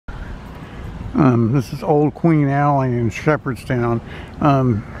This is Old Queen Alley in Shepherdstown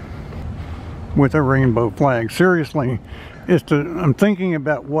with a rainbow flag. Seriously, I'm thinking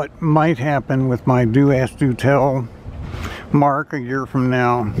about what might happen with my Do Ask Do Tell mark a year from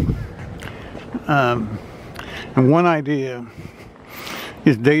now. And one idea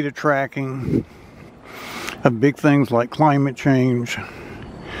is data tracking of big things like climate change.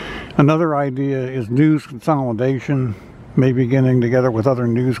 Another idea is news consolidation, maybe getting together with other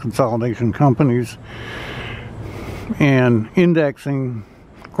news consolidation companies, and indexing.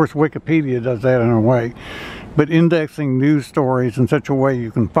 Of course, Wikipedia does that in a way, but indexing news stories in such a way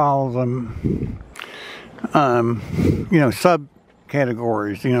you can follow them,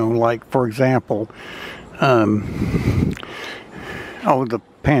 subcategories, like, for example, the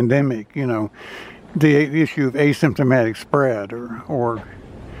pandemic, the issue of asymptomatic spread, or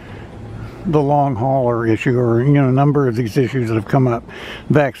the long hauler issue, or a number of these issues that have come up,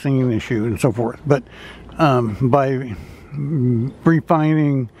 vaccine issue and so forth. But by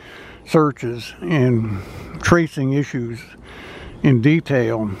refining searches and tracing issues in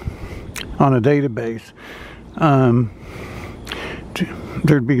detail on a database,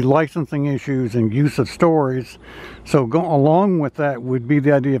 there'd be licensing issues and use of stories. So along with that would be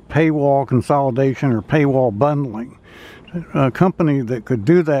the idea of paywall consolidation or paywall bundling. A company that could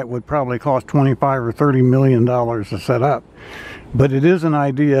do that would probably cost $25 or $30 million to set up. But it is an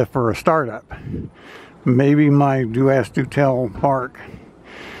idea for a startup. Maybe my Do Ask Do Tell mark,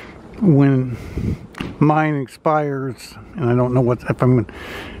 when mine expires, and I don't know what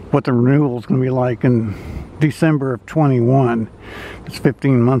the renewal is going to be like in December of 21. It's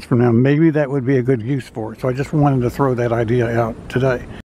 15 months from now. Maybe that would be a good use for it. So I just wanted to throw that idea out today.